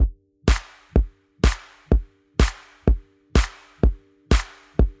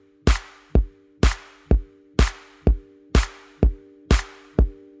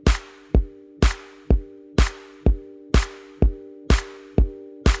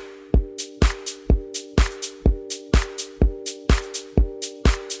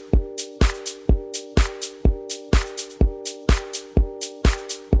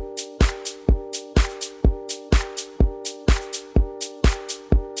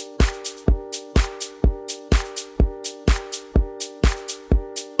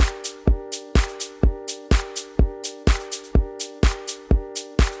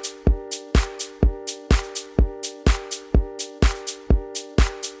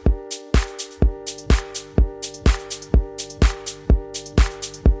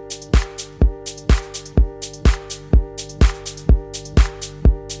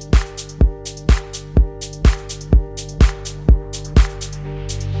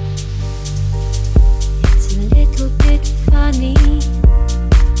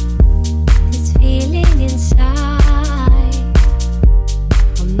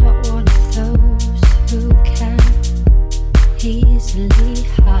really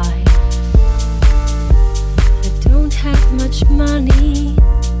high. I don't have much money,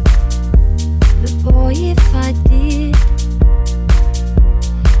 but boy, if I did,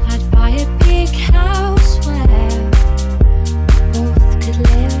 I'd buy a big house where both could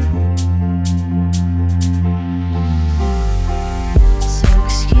live. So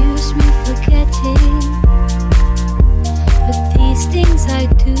excuse me for getting, but these things I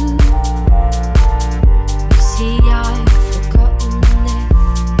do, you see, I've forgotten if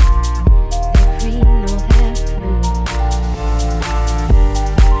they're green or they're blue.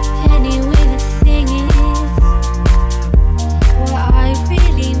 Anyway, the thing is, what I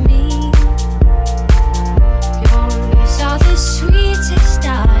really mean,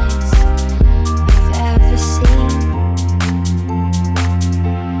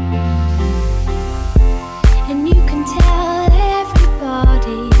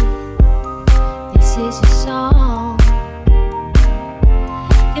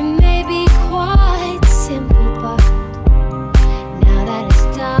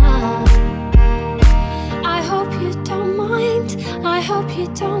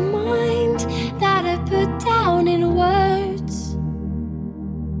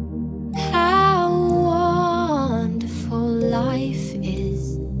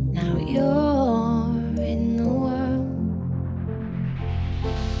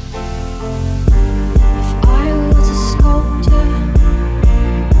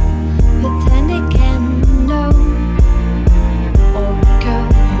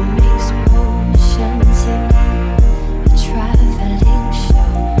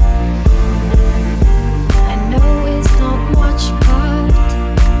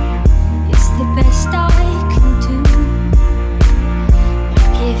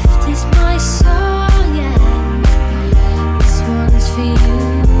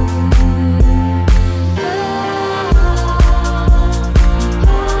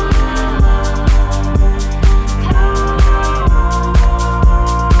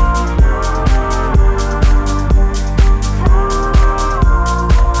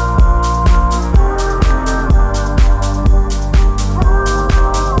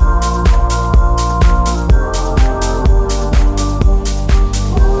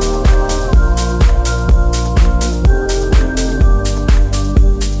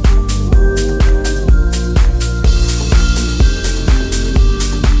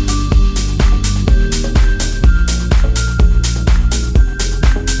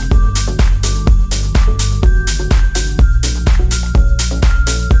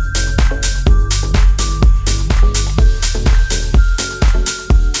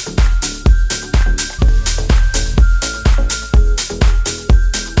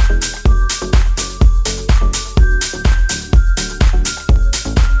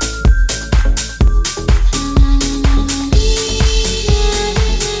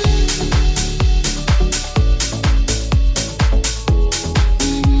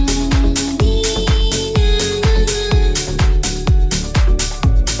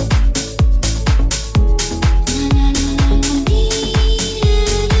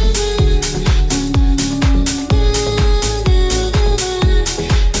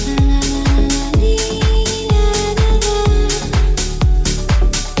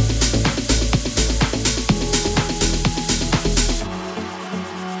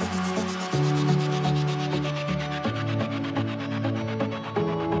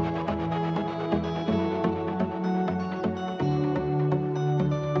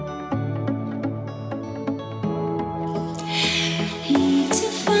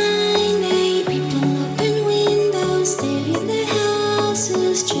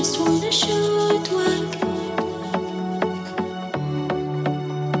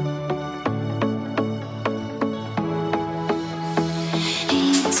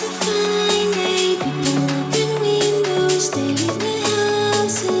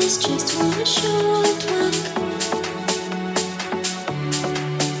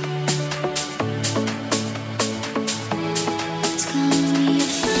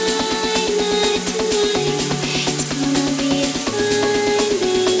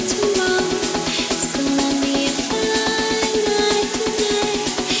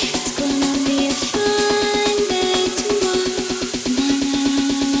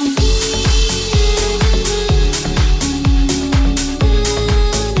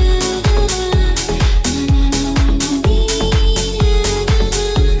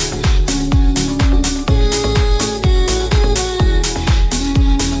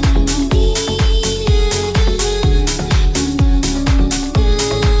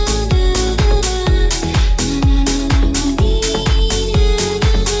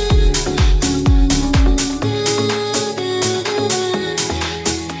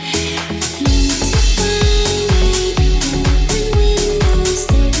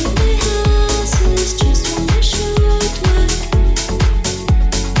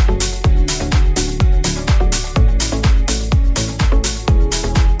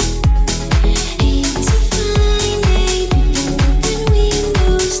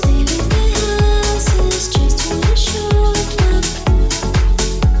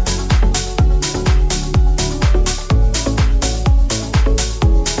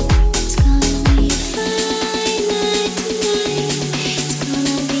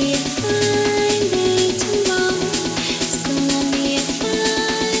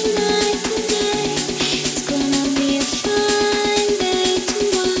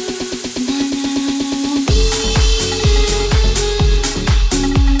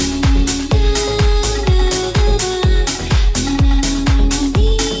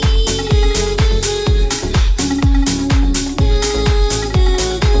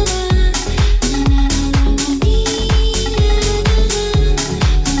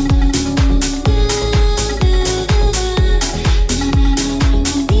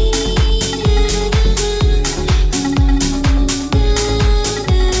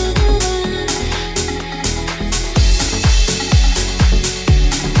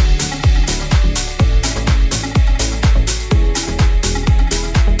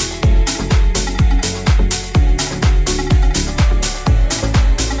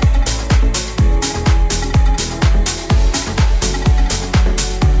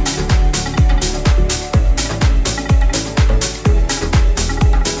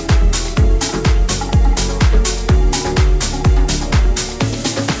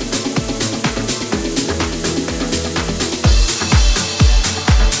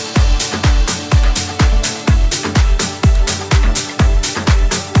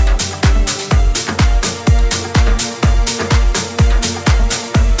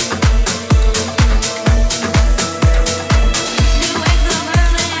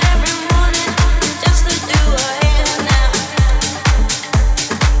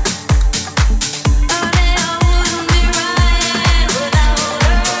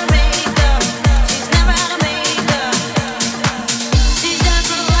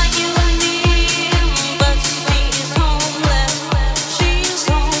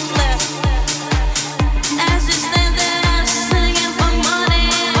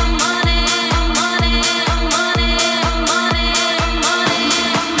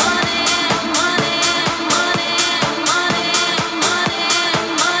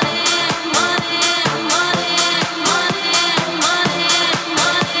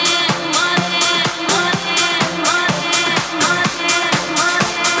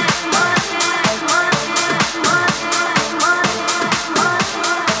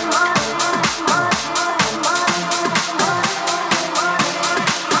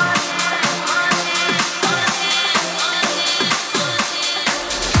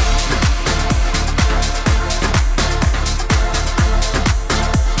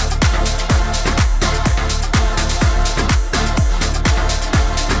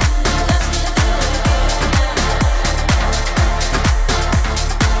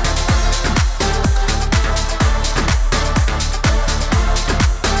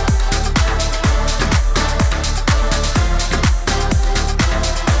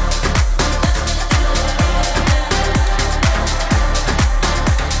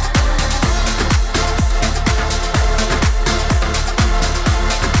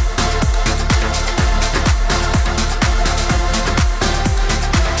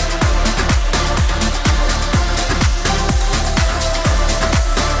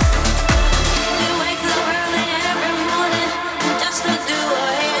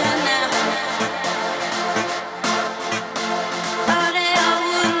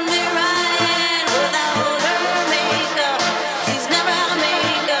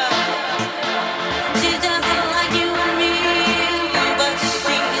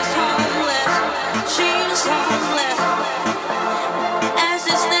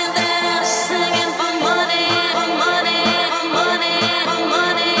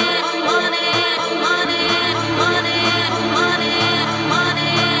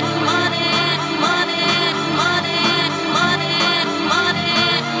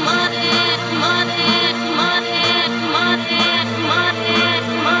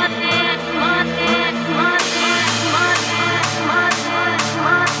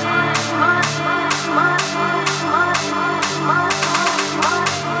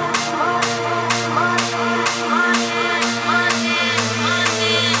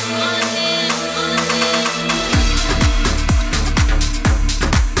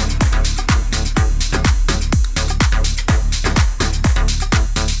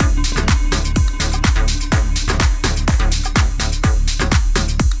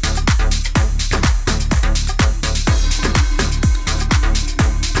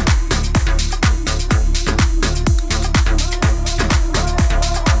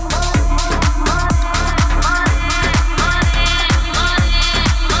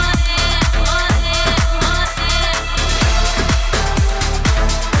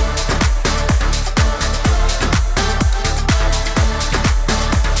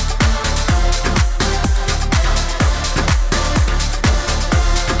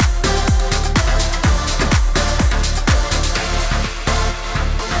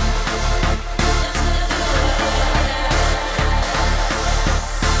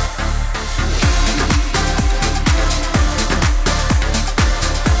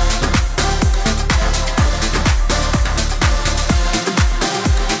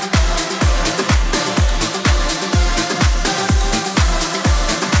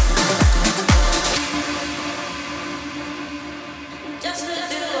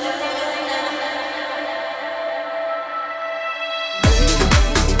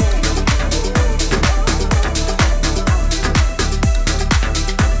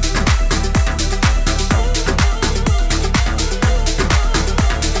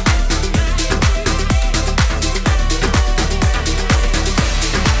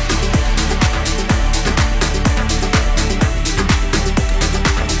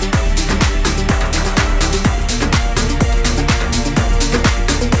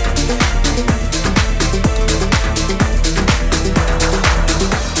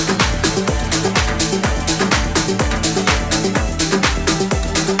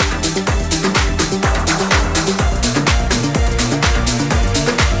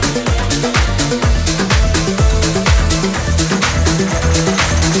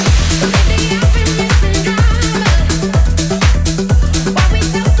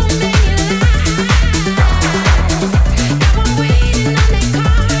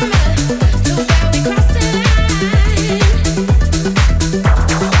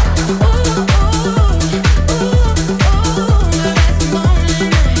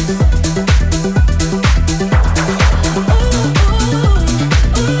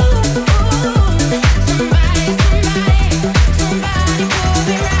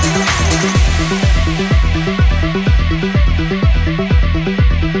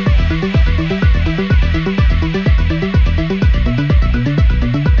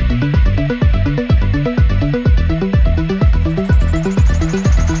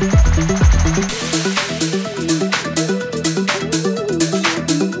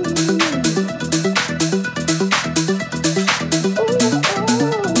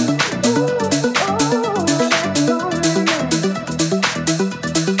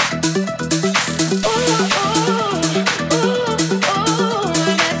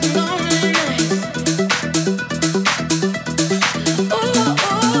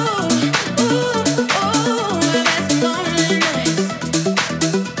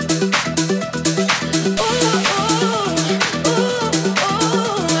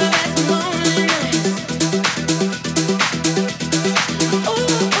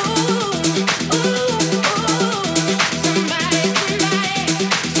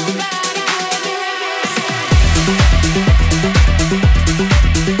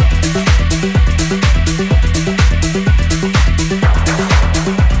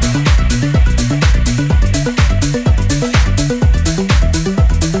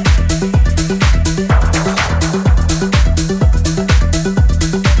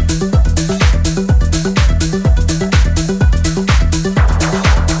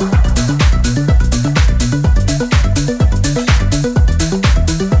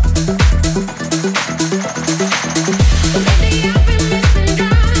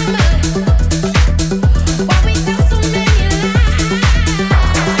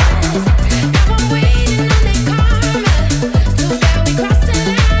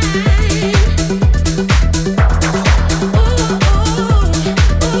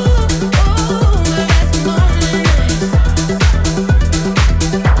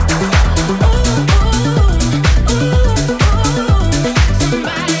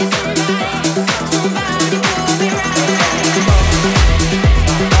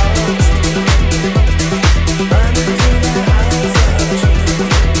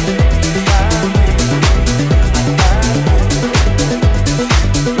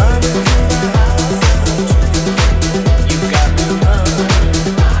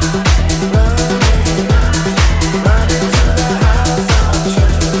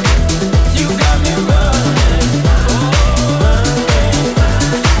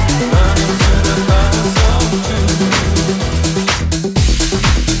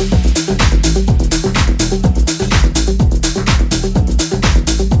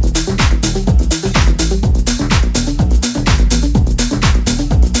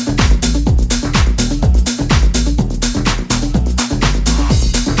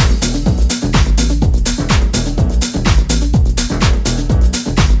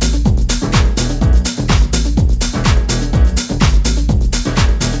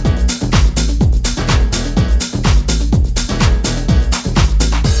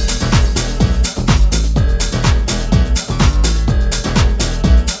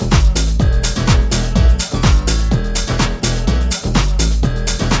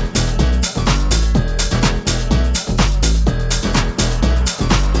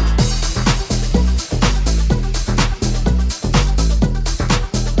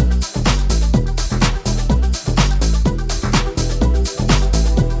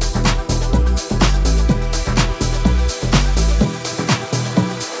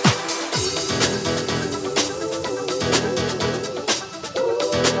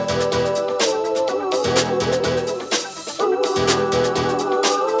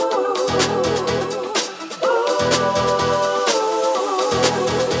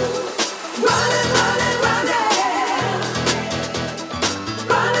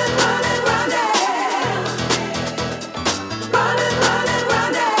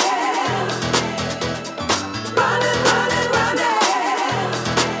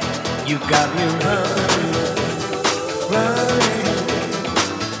 You got me running,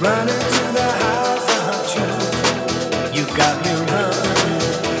 running to the house of truth. You got me running,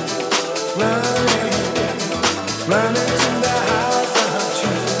 running to the house of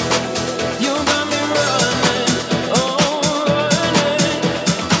truth. You got me running, oh running,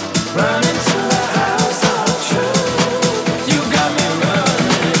 running to the house of truth. You got me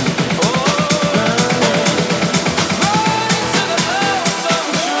running, oh running, running to the house of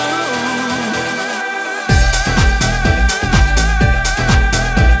truth.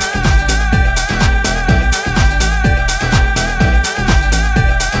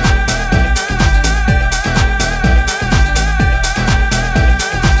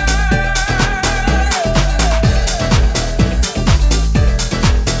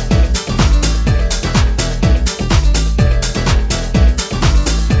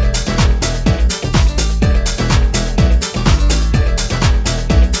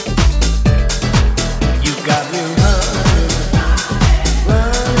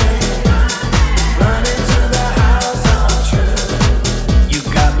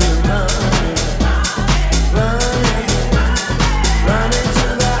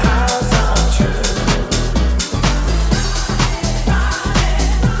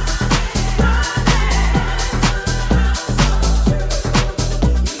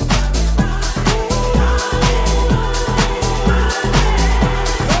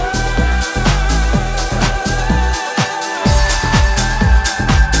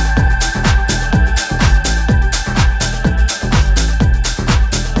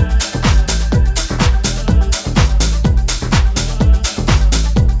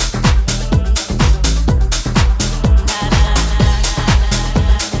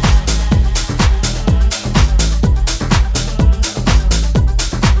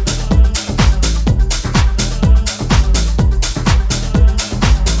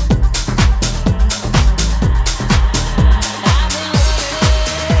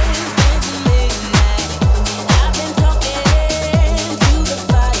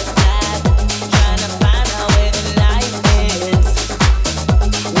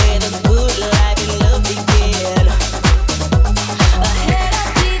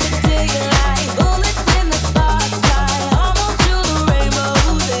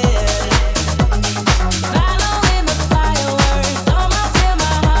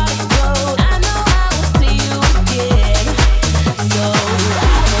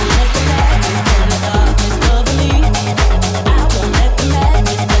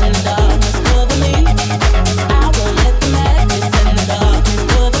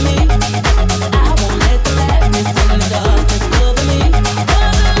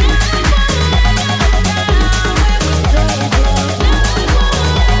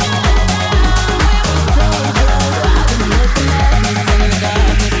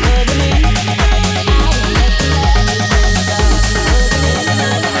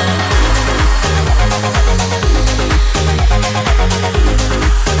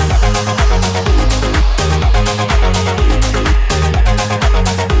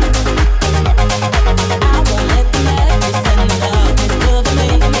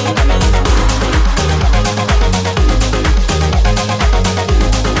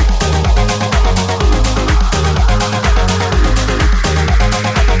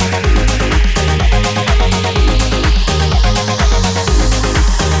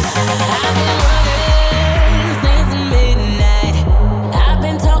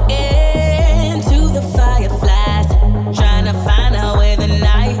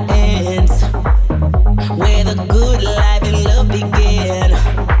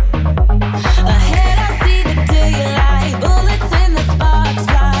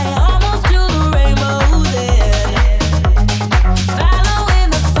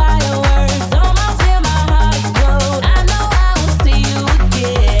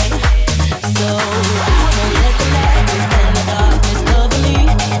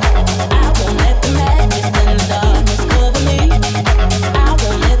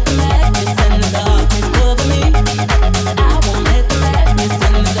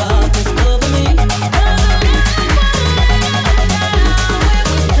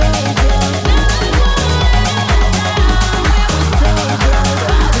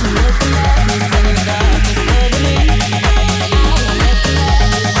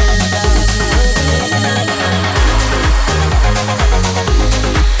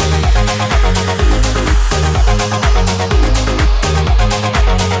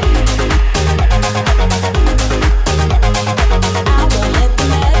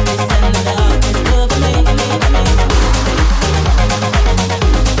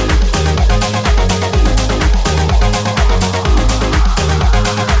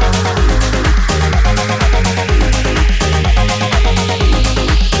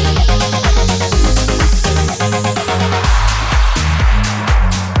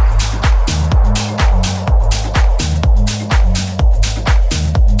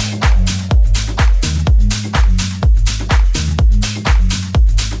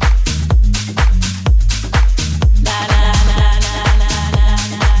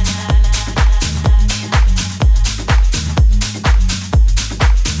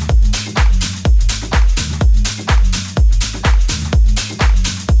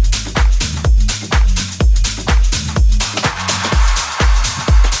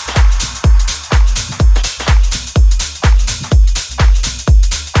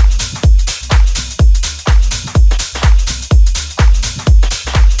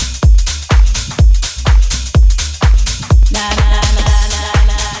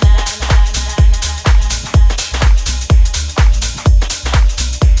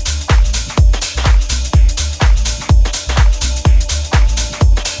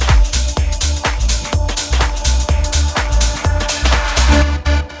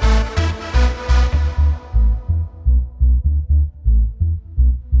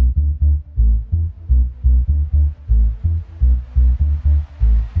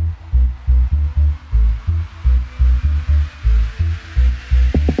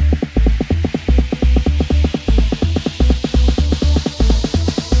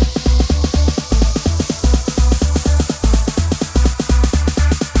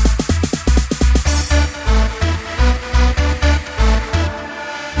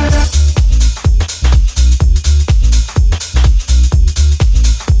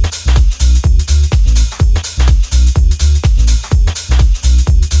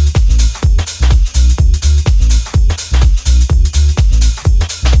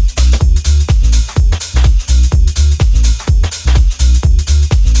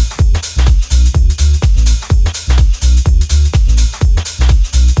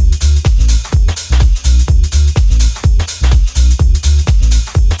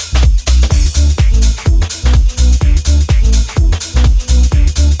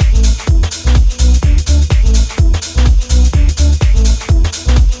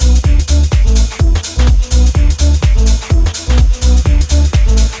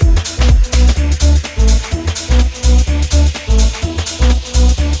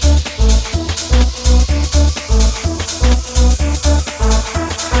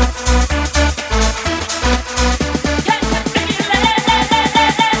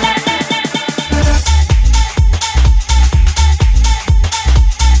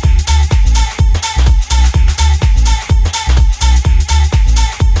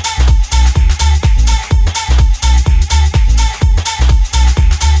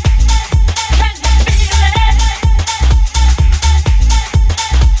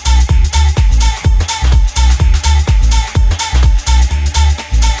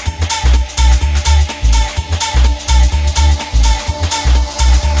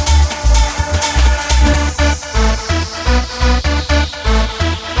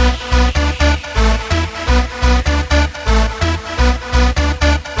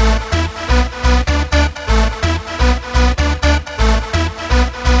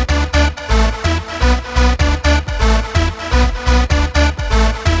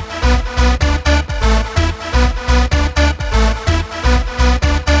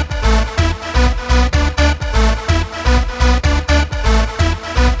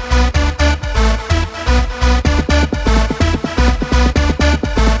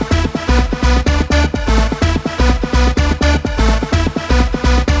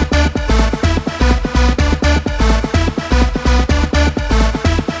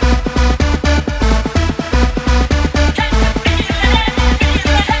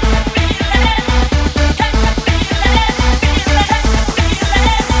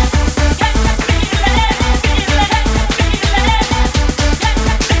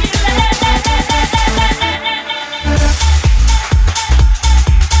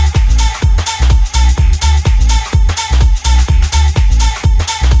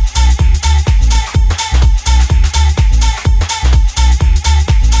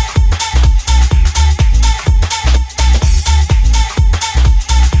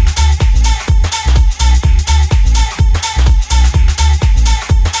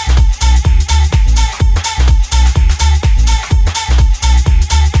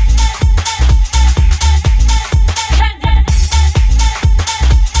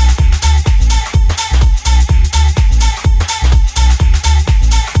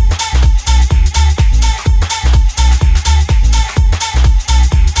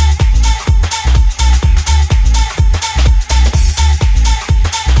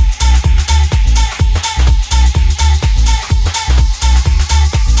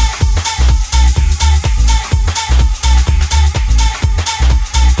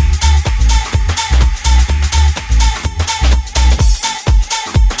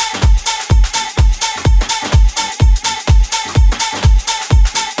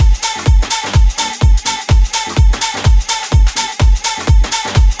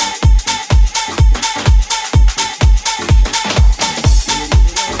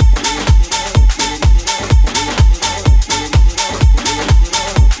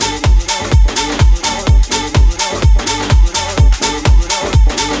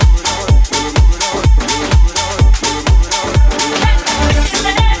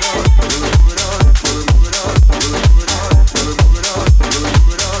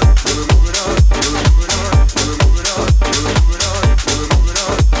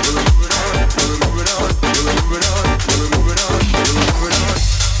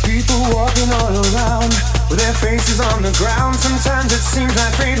 with their faces on the ground. Sometimes it seems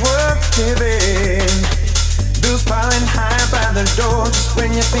like fate worth living. Bills piling high by the door. Just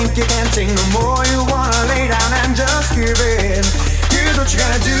when you think you can't take no more, you wanna lay down and just give in. Here's what you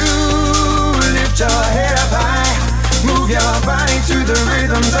gotta do: lift your head up high, move your body to the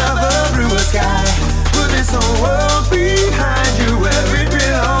rhythms of a bluer sky. Put this whole world behind you where it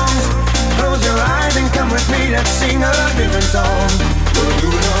belongs. Close your eyes and come with me, let's sing a different song. We'll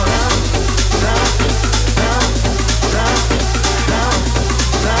do it all up, up, up, up, up, up,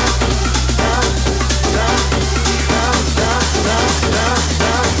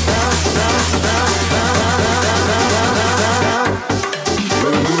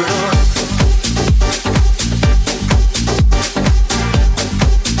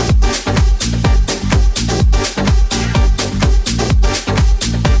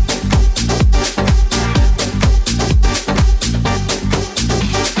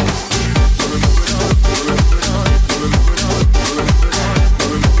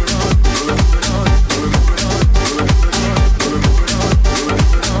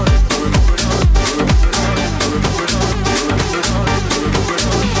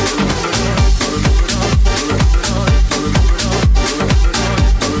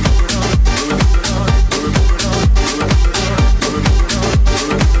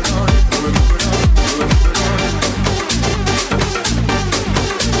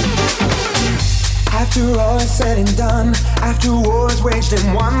 said and done, after wars waged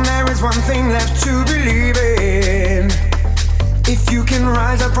and won, there is one thing left to believe in. If you can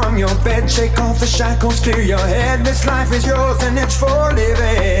rise up from your bed, shake off the shackles, clear your head. This life is yours and it's for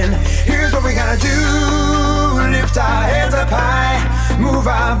living. Here's what we gotta do: lift our heads up high, move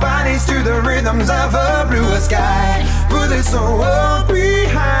our bodies to the rhythms of a bluer sky. Put this whole world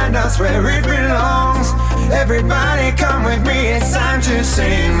behind us where it belongs. Everybody come with me, it's time to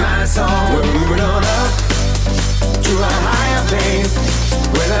sing my song. We're moving on up to a higher place,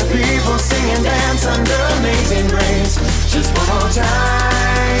 where the people sing and dance under amazing grace. Just one more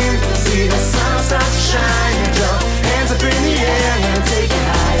time, see the sun start to shine. Put your hands up in the air and take it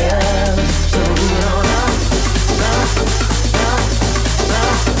higher. So move on up, up, up, up,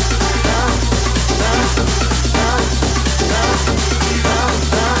 up, up, up,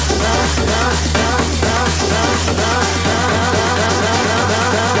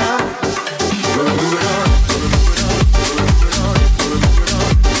 we're moving on.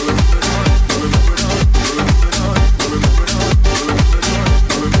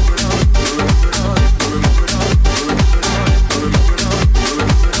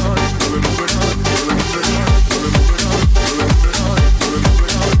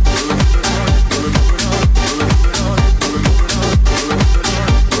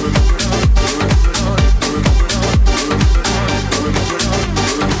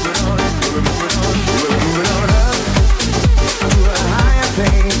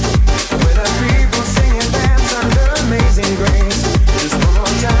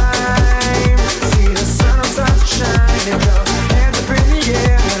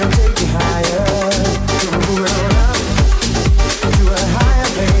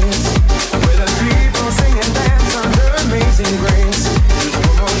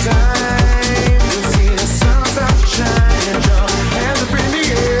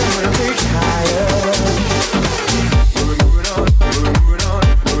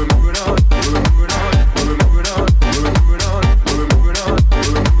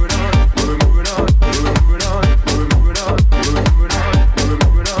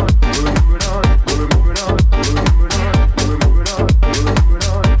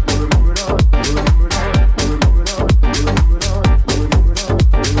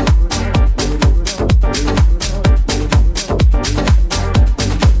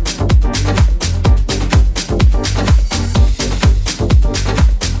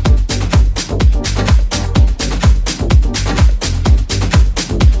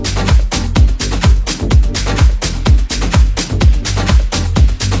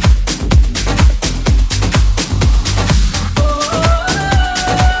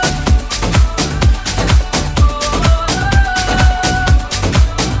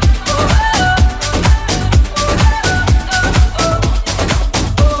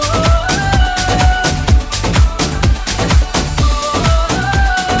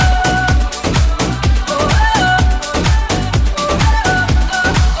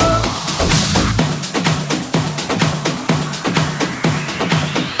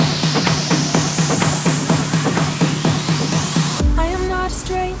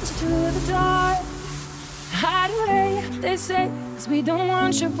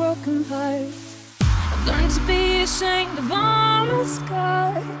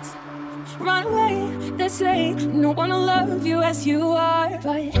 run away. They say no one will love you as you are,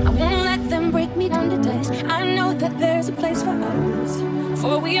 but I won't let them break me down to dust. I know that there's a place for us,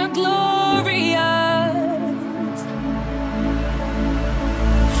 for we are glorious.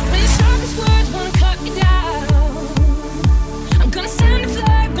 When the sharpest words wanna cut me down, I'm gonna send a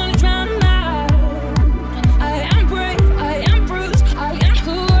flag, gonna drown 'em out. I am brave, I am bruised, I am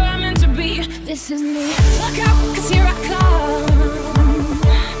who I'm meant to be. This is me. Look out, 'cause here I come.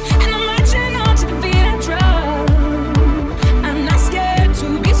 And I'm marching on to the beat and drum. I'm not scared to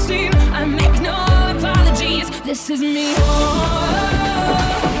be seen, I make no apologies. This is me.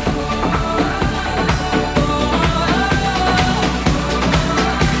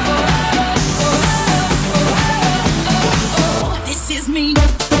 This is me.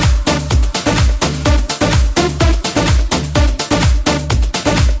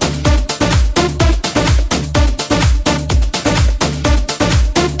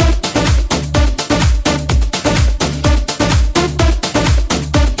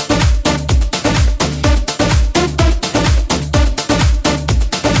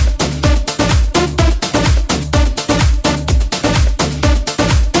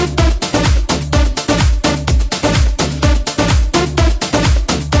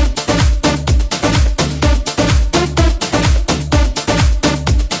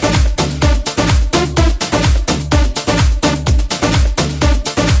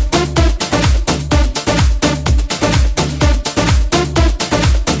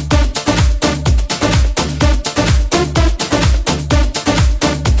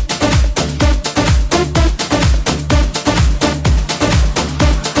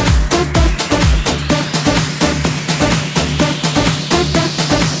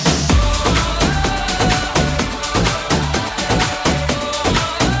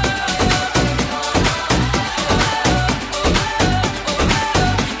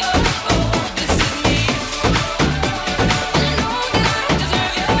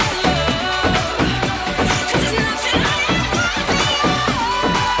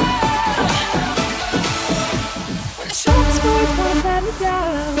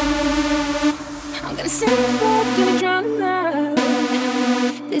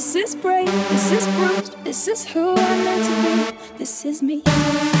 This is brave, this is bruised, this is who I'm meant to be. This is me.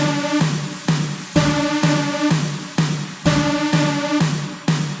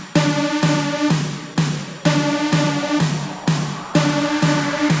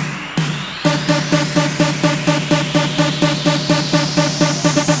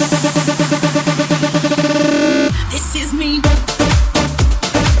 This is me.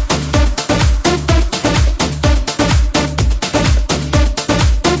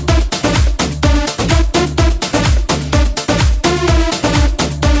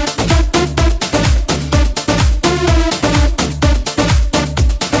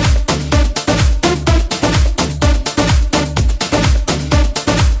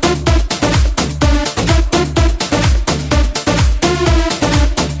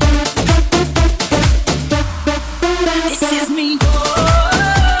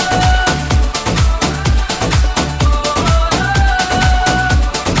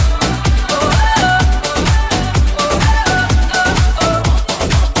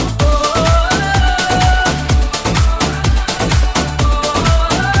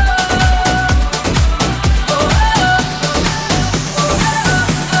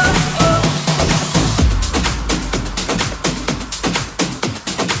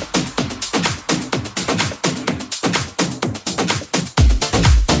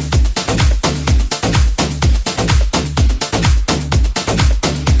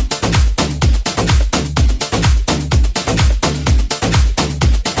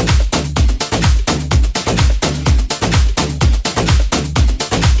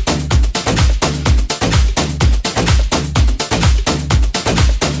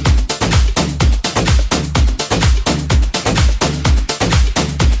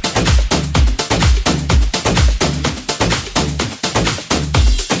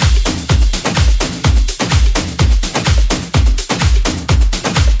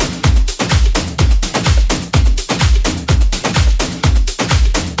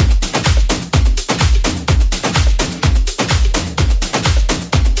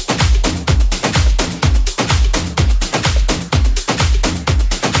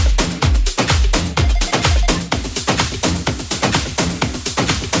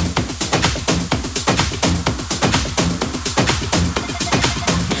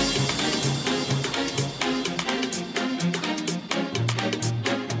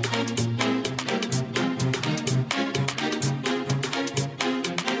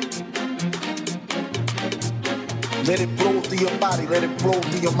 Let it flow through your body, let it flow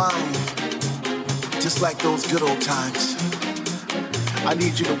through your mind. just like those good old times. I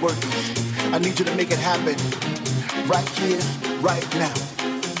need you to work it. I need you to make it happen. Right here, right now.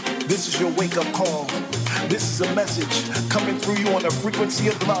 This is your wake-up call. This is a message coming through you on the frequency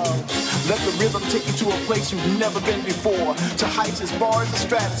of love. Let the rhythm take you to a place you've never been before, to heights as far as the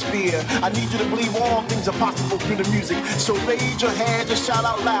stratosphere. I need you to believe all things are possible through the music. So raise your hands and shout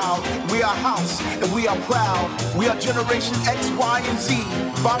out loud. We are house and we are proud. We are generation X, Y, and Z.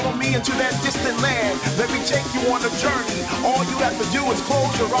 Follow me into that distant land. Let me take you on a journey. All you have to do is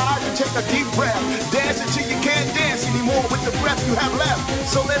close your eyes and take a deep breath. Dance until you can't dance anymore with the breath you have left.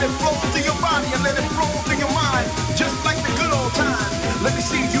 So let it flow through your body and let it flow through your mind, just like the good old times. Let me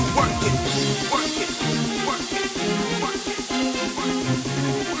see you work it, work it, work it, work it, work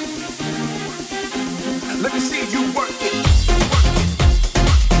it. Let me see you work it.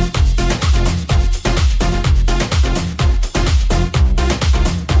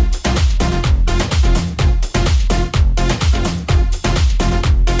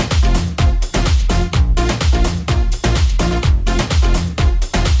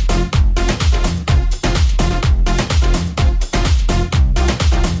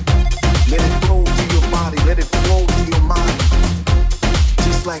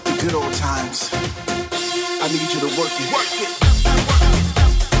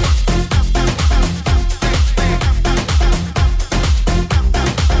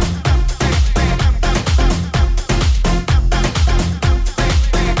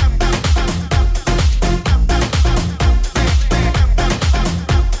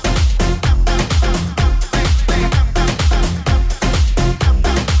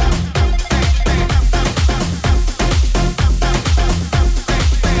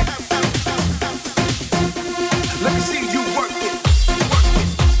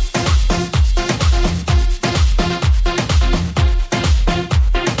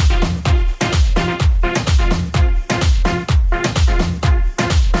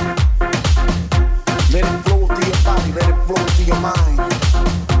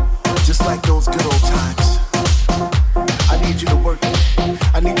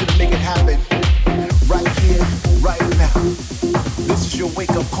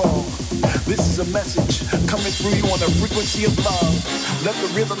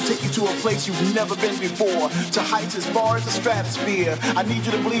 You've never been before, to heights as far as the stratosphere. I need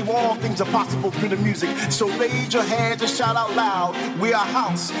you to believe all things are possible through the music. So raise your hands and shout out loud. We are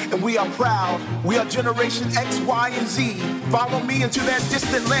house and we are proud. We are generation X, Y, and Z. Follow me into that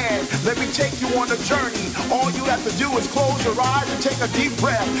distant land. Let me take you on a journey. All you have to do is close your eyes and take a deep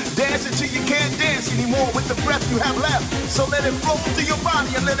breath. Dance until you can't dance anymore with the breath you have left. So let it flow through your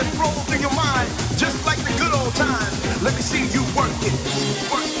body and let it flow through your mind, just like the good old times. Let me see you work it,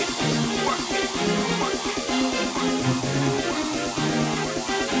 work it.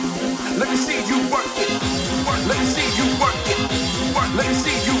 Let me see you work it. Let me see you work it. Let me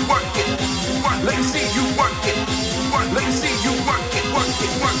see you work it. Let me see you work it. Let me see you work it. Work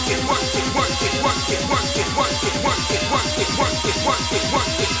it, work it, work it, work it, work it, work it, work it, work it, work it, work it, work it,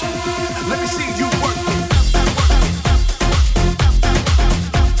 work it. Let me see you work it.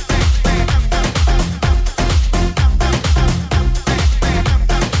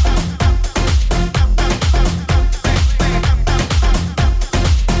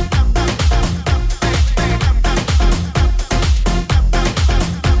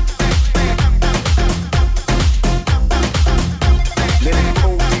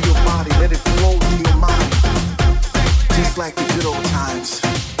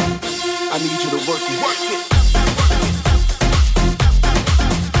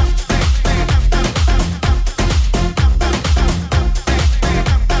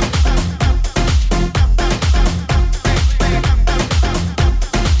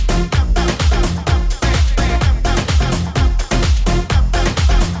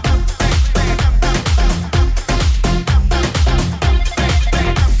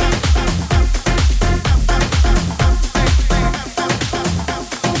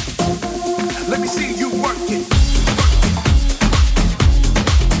 Let me see you work.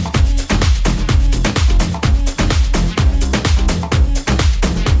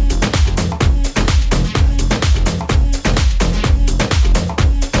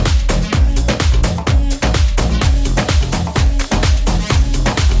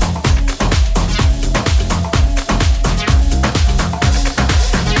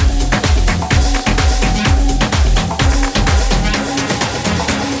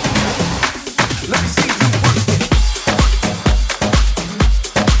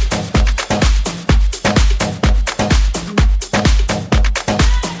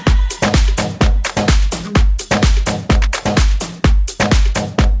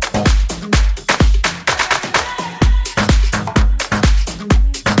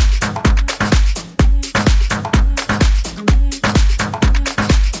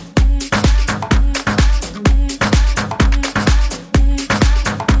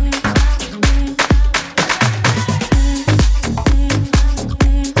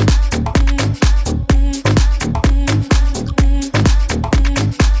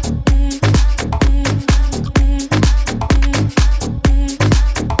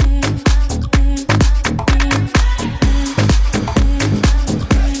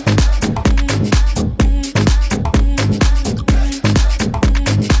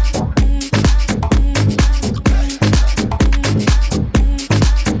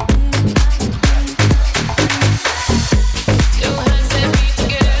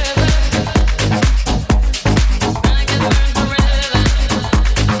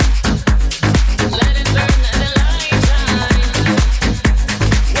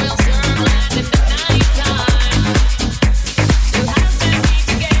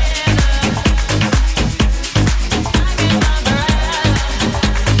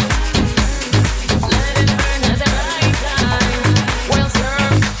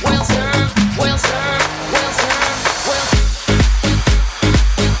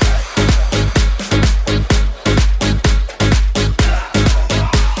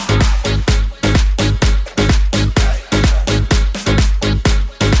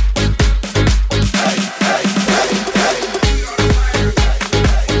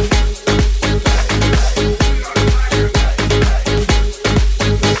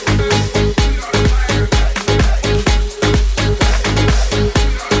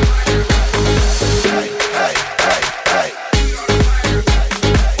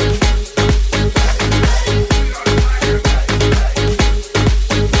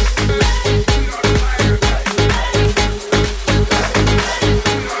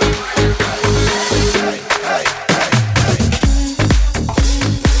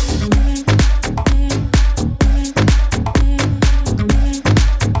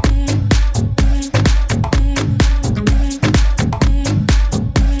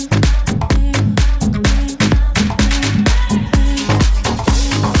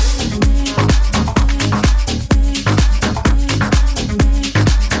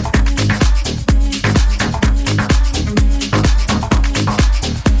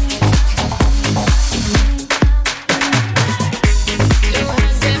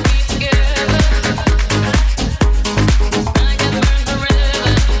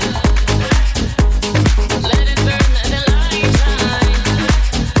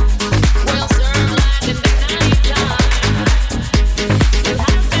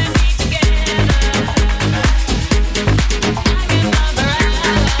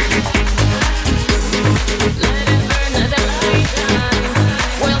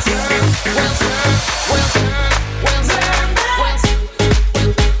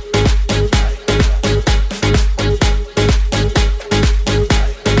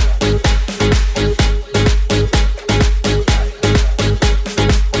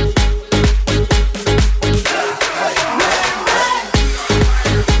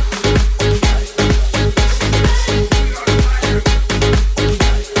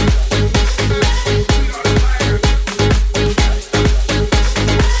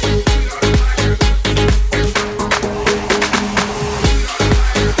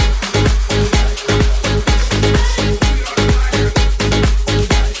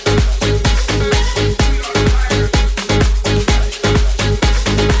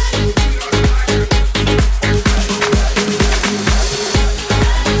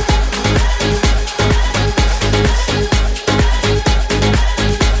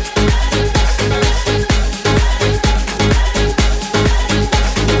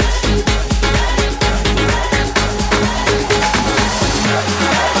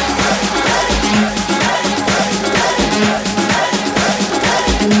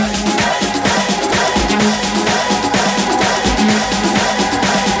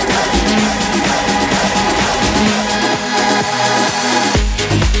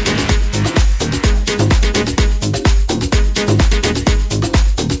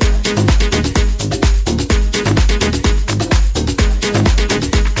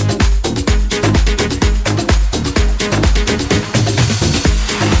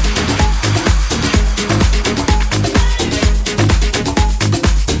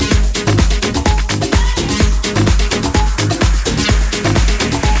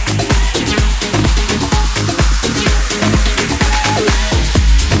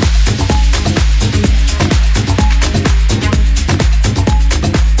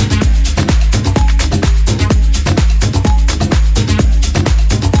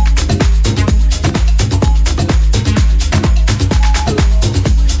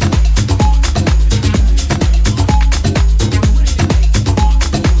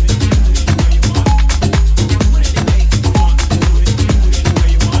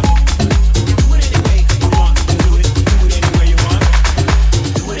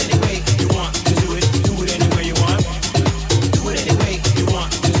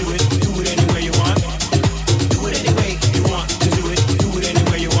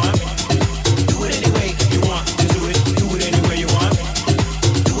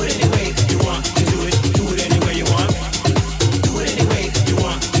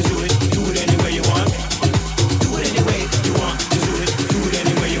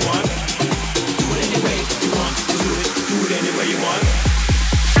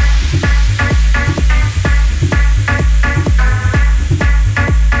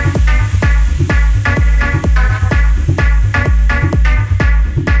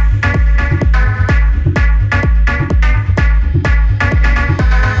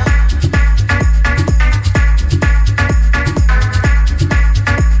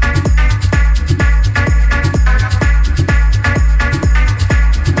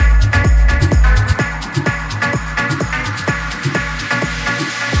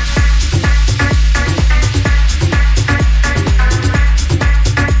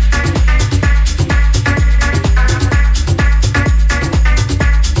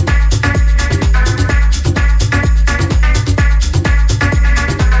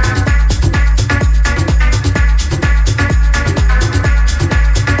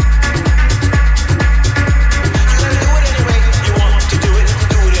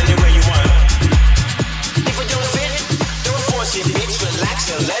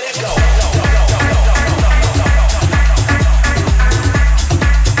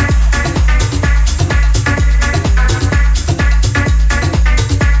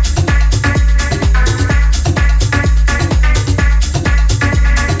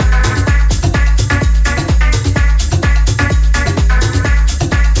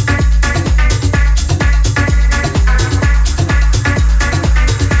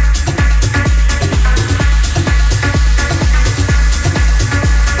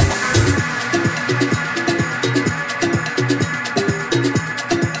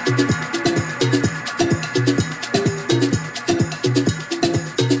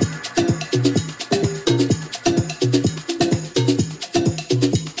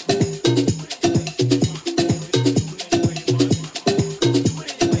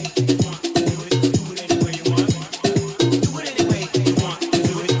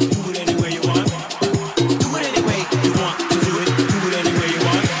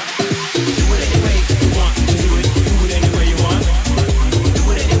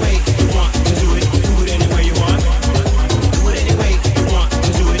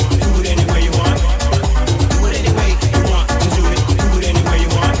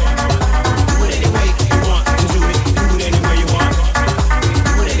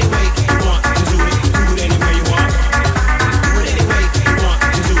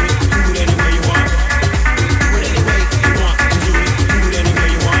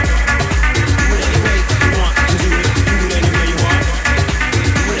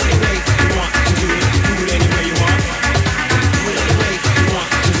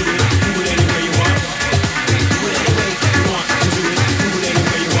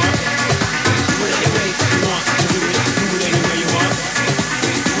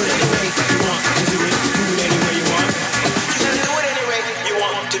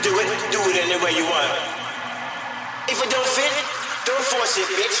 the way you want. If it don't fit, don't force it,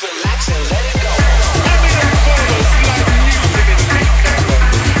 bitch. Relax and let it go. I'm in a photos like music and big camera.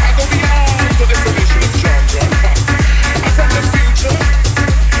 I go beyond the definition of genre. I'm from the future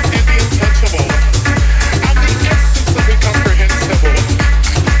and the untouchable. I'm the essence of incomprehensible.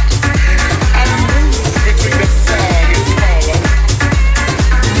 I move between the song and color,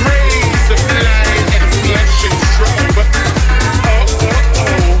 rays of light and flesh and shrub.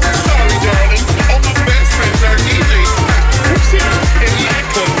 Sorry, darling. All my best friends are DJs. Whoopsie, and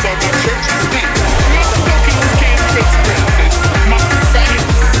nightclubs on my church's feet. My silky skin feels grounded. My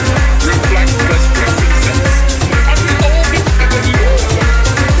fangs reflect less preferences. I'm the oldest in the loop,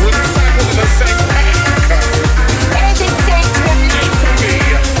 recycled in the same pack. All the songs were made for me.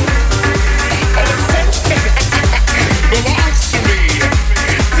 All attention belongs to me.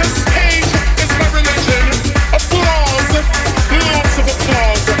 The stage is my religion. Applause, lots of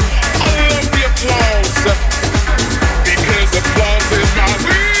applause. I love the applause because applause is my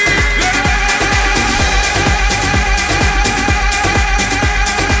religion.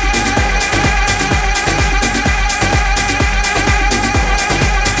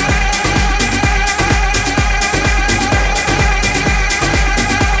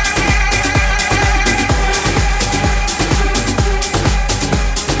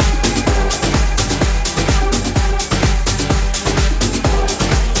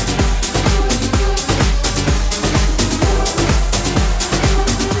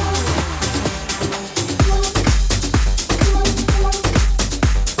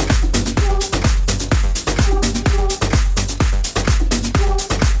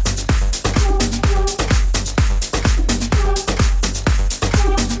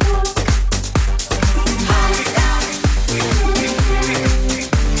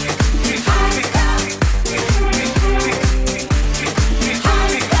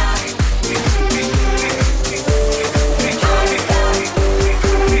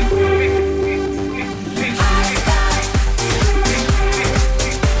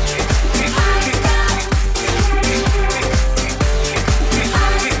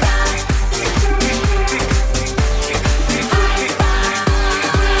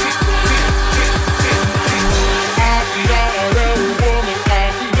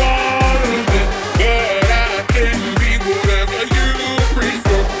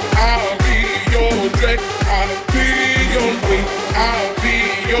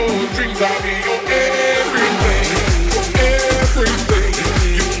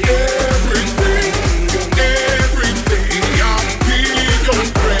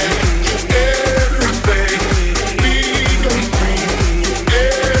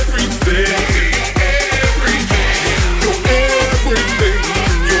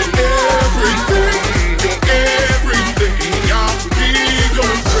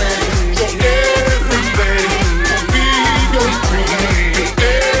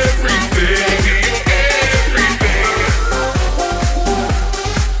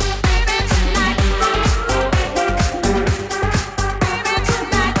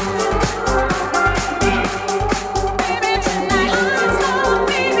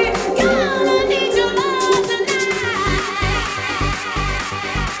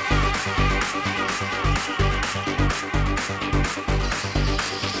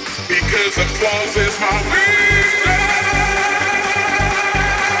 Because applause is my religion.